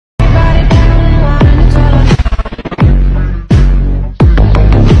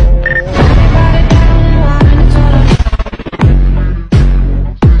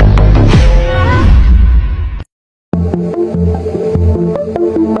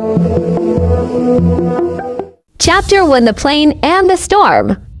chapter When the Plane and the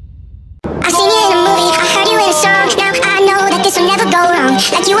Storm. I seen you in a movie, I heard you in a song. Now I know that this will never go wrong.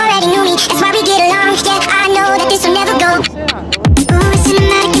 Like you already knew me, that's why we get along. Yeah, I know that this will never go. Ooh, it's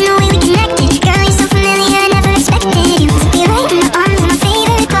cinematic in the way we connected. Girl, you're so familiar, I never expected you to be right in my arms, my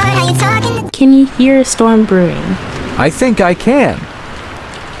favorite part. How you talking? Can you hear a storm brewing? I think I can.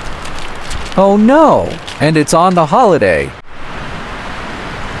 Oh no, and it's on the holiday.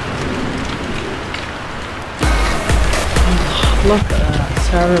 Look at that,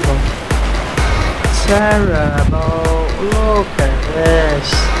 terrible. Terrible, look at this.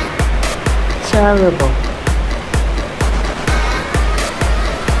 Terrible.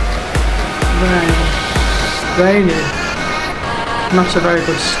 Raining. Not a very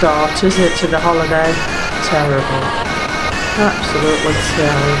good start, is it, to the holiday? Terrible. Absolutely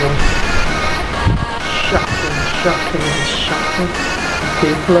terrible. Shocking, shocking and shocking.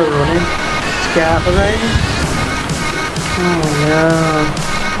 People are running to get out the rain. Oh no.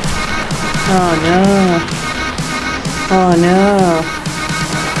 Oh no. Oh no.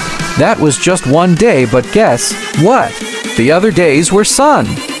 That was just one day, but guess what? The other days were sun.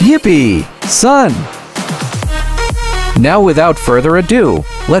 Yippee! Sun! Now without further ado,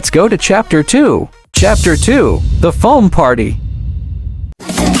 let's go to Chapter 2. Chapter 2, The Foam Party.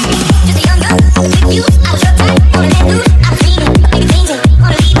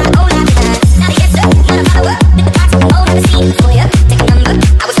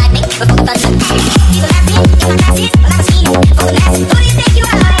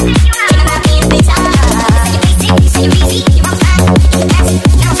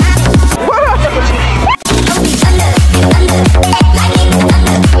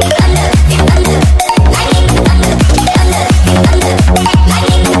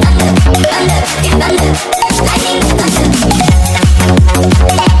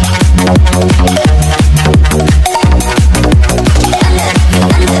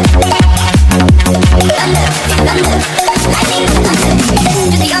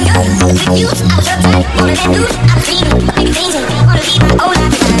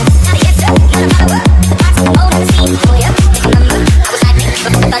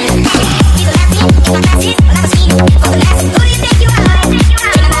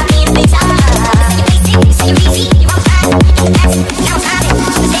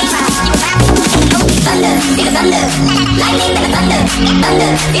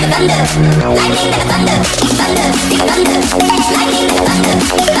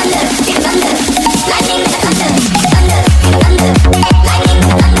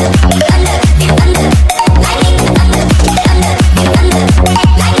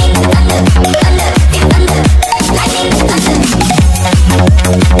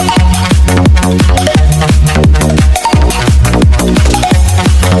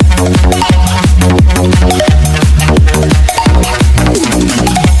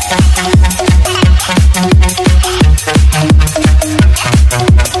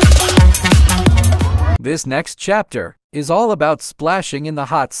 This next chapter is all about splashing in the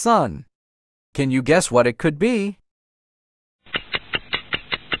hot sun. Can you guess what it could be?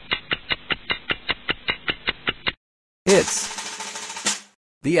 It's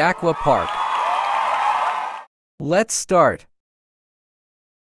the Aqua Park. Let's start.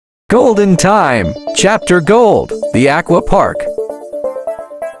 Golden Time, Chapter Gold, the Aqua Park.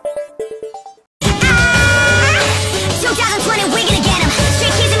 2020, we're gonna get 'em.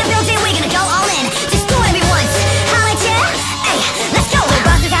 Straight kids in the building, we're gonna go all in. Just do whatever we want. Holla at ya. Hey, let's go. We're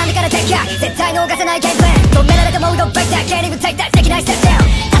about to time to gotta take back. 絶対逃さないgame plan. Don't let it move, don't break that. Can't even take that. Take a nice step down.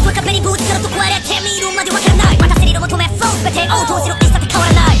 たとえ壁にぶつかると壊れてみるまでわからない。任せりの求め、フロー全て応答しろ。一切変わ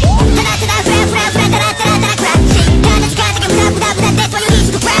らない。ただただフラフラフラタラタラタラクラッシン。ただ時間が無駄無駄無駄。That's why you need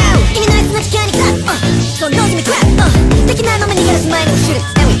to go round. 意味ないその時間にクラップ。So lose me crap. できないまま逃げ出す前の後ろ。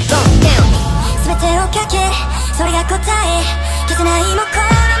And we go down. 全てをかけ。それが答え消せないもこ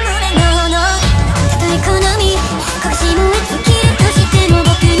の胸の炎たとえ好み拳も尽きるとしても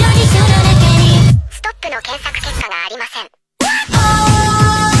僕の辞書の中にストップの検索結果がありません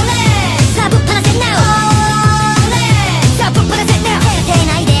さあぶっ放せ now さあぶっ放せ now 手手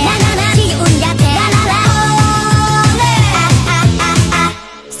ないでななな自由にやってラララ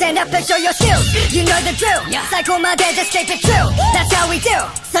Stand up and show your skills You know the drill 最高まで just keep it true That's how we do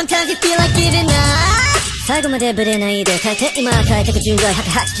Sometimes you feel like giving up最後までブレないで大抵今変えてく順序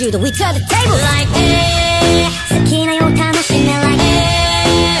180度 We turn the table like 好きなよ楽しめ like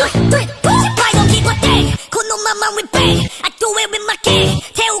Do it 失敗のキープは day このまま we bang I do it with my gang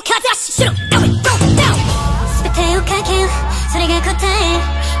手をかざししろ Now we go down 全てをかけるそれが答え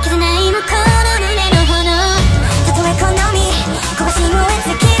消せないもこの胸の炎たとえ好み拳を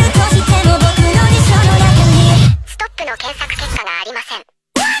尽きるとしても僕の辞書の中にス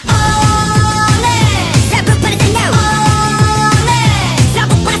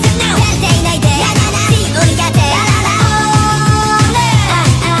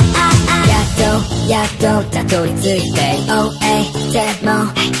やっとたどり着いて OA で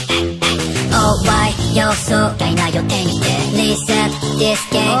も OY 予想外な予定にて Reset this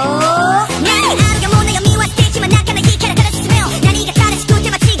game 何あるがも悩みは素敵はなかなかいいキャラから進めよう何が正しくて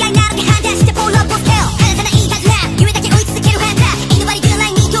間違いなのか判断してフォローポステよ離さないいたずら夢だけ追い続けるハンター犬張りドゥーラ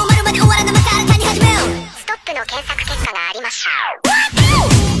インに止まるまで終わらぬまた新たに始めようストップの検索結果がありました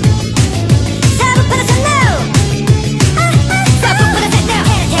サブパラサンナウサブパラサンナウ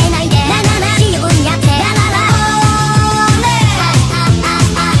照れてないで自由にやってラララ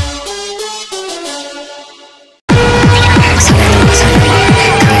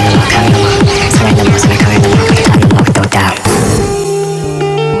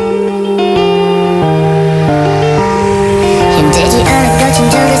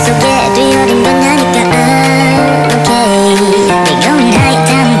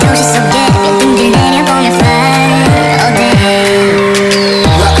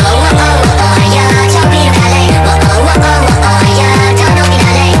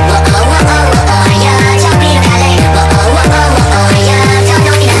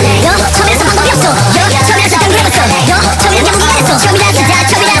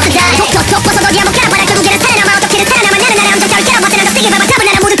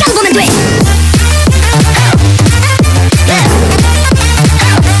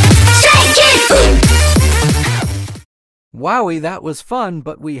Wowie, that was fun,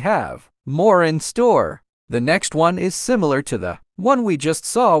 but we have more in store. The next one is similar to the one we just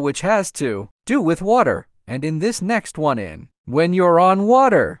saw, which has to do with water. And in this next one when you're on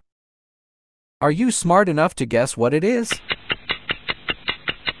water. Are you smart enough to guess what it is?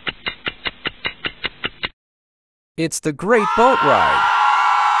 It's the Great Boat Ride.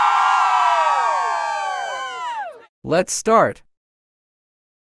 Let's start.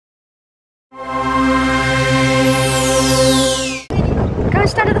 Go and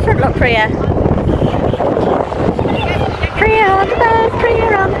stand at the front, look, Priya. Priya on the boat,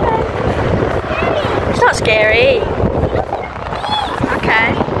 Priya on the boat. It's not scary.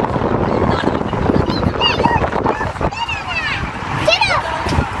 Okay.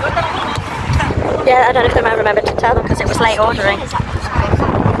 Yeah, I don't know if they might remember to tell them because it was late ordering.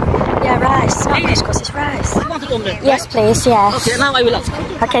 Yeah, rice. Not couscous, it's rice. You want it under? Yes, please, yes. Okay, now I will ask.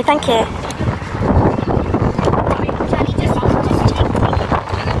 Okay, thank you.